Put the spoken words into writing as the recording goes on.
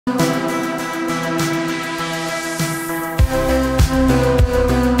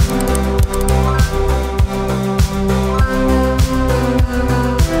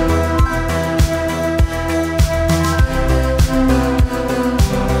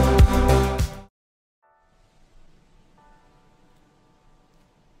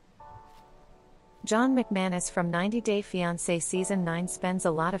John McManus from 90 Day Fiancé Season 9 spends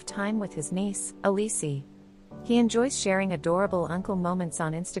a lot of time with his niece, Aleesi. He enjoys sharing adorable uncle moments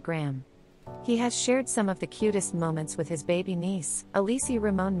on Instagram. He has shared some of the cutest moments with his baby niece, Aleesi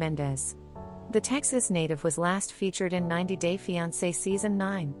Ramon Mendez. The Texas native was last featured in 90 Day Fiancé Season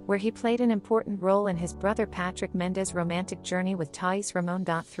 9, where he played an important role in his brother Patrick Mendez's romantic journey with Thaís Ramon.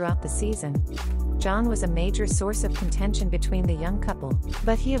 Throughout the season, John was a major source of contention between the young couple,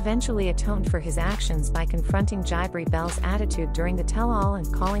 but he eventually atoned for his actions by confronting Jibri Bell's attitude during the tell-all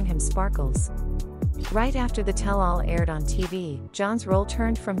and calling him Sparkles. Right after the tell-all aired on TV, John's role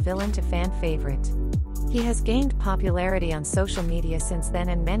turned from villain to fan favorite. He has gained popularity on social media since then,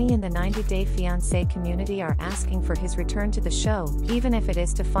 and many in the 90 Day Fiancé community are asking for his return to the show, even if it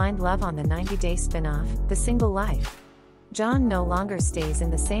is to find love on the 90 Day spin-off, The Single Life. John no longer stays in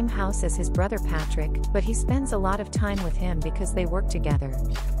the same house as his brother Patrick, but he spends a lot of time with him because they work together.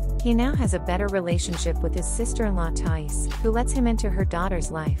 He now has a better relationship with his sister-in-law Thaís, who lets him into her daughter's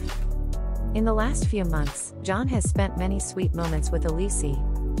life. In the last few months, John has spent many sweet moments with Aleesi.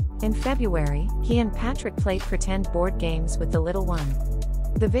 In February, he and Patrick played pretend board games with the little one.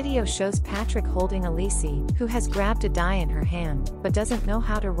 The video shows Patrick holding Aleesi, who has grabbed a die in her hand, but doesn't know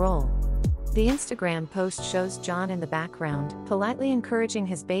how to roll. The Instagram post shows John in the background, politely encouraging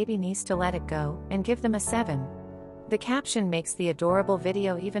his baby niece to let it go, and give them a 7. The caption makes the adorable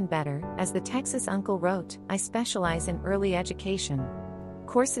video even better, as the Texas uncle wrote, "I specialize in early education.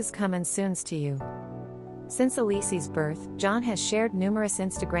 Courses coming soon to you." Since Aleesi's birth, John has shared numerous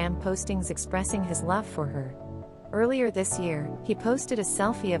Instagram postings expressing his love for her. Earlier this year, he posted a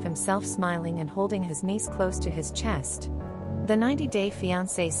selfie of himself smiling and holding his niece close to his chest. The 90 Day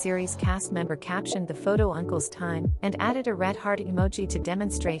Fiancé series cast member captioned the photo "Uncle's Time" and added a red heart emoji to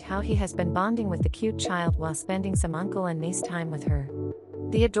demonstrate how he has been bonding with the cute child while spending some uncle and niece time with her.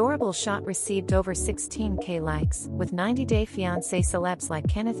 The adorable shot received over 16,000 likes, with 90 Day Fiancé celebs like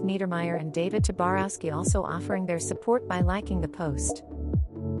Kenneth Niedermeyer and David Tabarowski also offering their support by liking the post.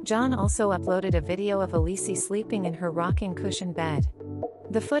 John also uploaded a video of Aleesi sleeping in her rocking cushion bed.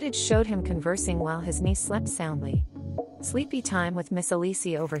 The footage showed him conversing while his niece slept soundly. "Sleepy time with Miss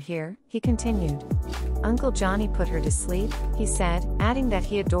Aleesi over here," he continued. "Uncle Johnny put her to sleep," he said, adding that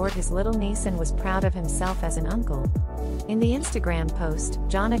he adored his little niece and was proud of himself as an uncle. In the Instagram post,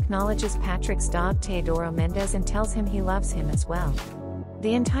 John acknowledges Patrick's dog Teodoro Mendez and tells him he loves him as well.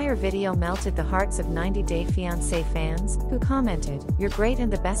 The entire video melted the hearts of 90 Day Fiancé fans, who commented, "You're great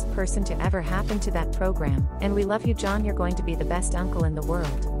and the best person to ever happen to that program, and we love you John, you're going to be the best uncle in the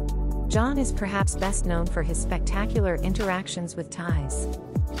world." John is perhaps best known for his spectacular interactions with Thaís.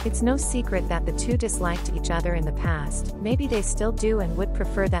 It's no secret that the two disliked each other in the past, maybe they still do and would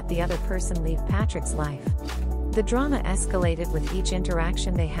prefer that the other person leave Patrick's life. The drama escalated with each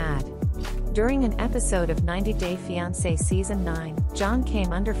interaction they had. During an episode of 90 Day Fiancé Season 9, John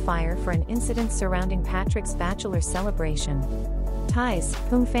came under fire for an incident surrounding Patrick's bachelor celebration. Thaís,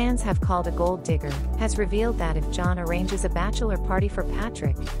 whom fans have called a gold digger, has revealed that if John arranges a bachelor party for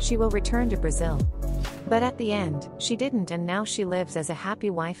Patrick, she will return to Brazil. But at the end, she didn't, and now she lives as a happy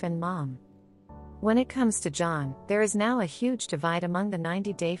wife and mom. When it comes to John, there is now a huge divide among the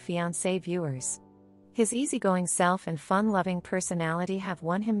 90 Day Fiancé viewers. His easygoing self and fun-loving personality have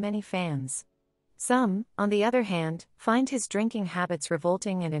won him many fans. Some, on the other hand, find his drinking habits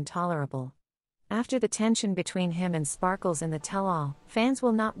revolting and intolerable. After the tension between him and Sparkles in the tell-all, fans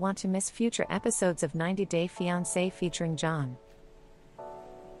will not want to miss future episodes of 90 Day Fiancé featuring John.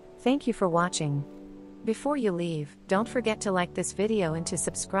 Thank you for watching. Before you leave, don't forget to like this video and to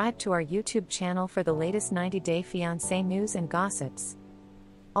subscribe to our YouTube channel for the latest 90 Day Fiancé news and gossips.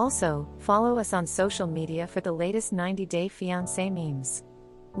 Also, follow us on social media for the latest 90 Day Fiancé memes.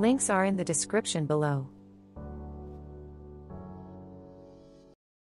 Links are in the description below.